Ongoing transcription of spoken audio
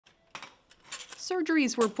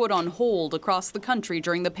Surgeries were put on hold across the country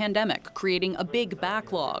during the pandemic, creating a big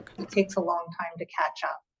backlog. It takes a long time to catch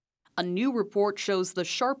up. A new report shows the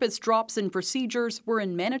sharpest drops in procedures were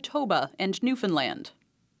in Manitoba and Newfoundland.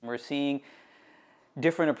 We're seeing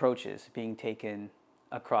different approaches being taken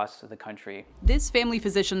across the country. This family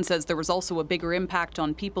physician says there was also a bigger impact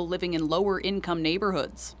on people living in lower income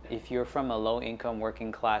neighborhoods. If you're from a low income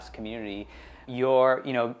working class community, you're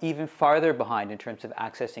even farther behind in terms of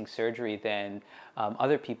accessing surgery than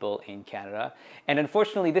other people in Canada. And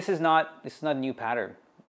unfortunately, this is not a new pattern.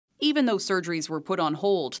 Even though surgeries were put on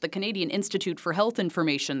hold, the Canadian Institute for Health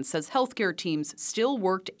Information says healthcare teams still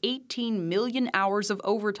worked 18 million hours of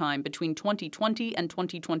overtime between 2020 and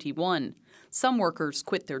 2021. Some workers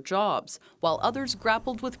quit their jobs, while others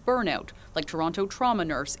grappled with burnout, like Toronto trauma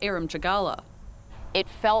nurse Aram Chagala. It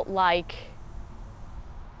felt like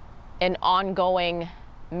an ongoing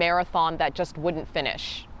marathon that just wouldn't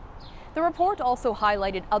finish. The report also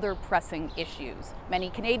highlighted other pressing issues. Many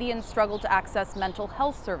Canadians struggle to access mental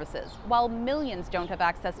health services, while millions don't have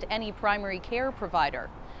access to any primary care provider.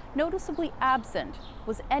 Noticeably absent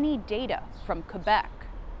was any data from Quebec.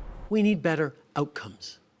 We need better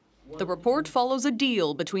outcomes. The report follows a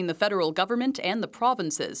deal between the federal government and the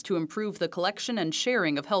provinces to improve the collection and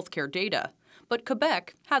sharing of healthcare data. But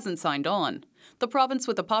Quebec hasn't signed on. The province,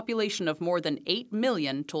 with a population of more than 8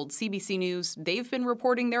 million, told CBC News they've been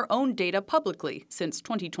reporting their own data publicly since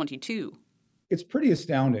 2022. It's pretty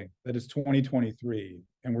astounding that it's 2023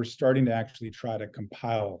 and we're starting to actually try to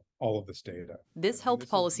compile all of this data. This health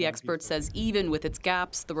policy expert says even with its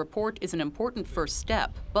gaps, the report is an important first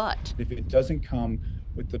step, but if it doesn't come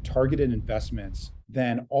with the targeted investments,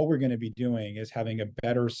 then all we're going to be doing is having a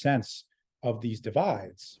better sense of these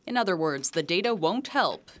divides. In other words, the data won't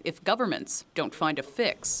help if governments don't find a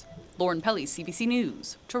fix. Lauren Pelly, CBC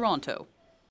News, Toronto.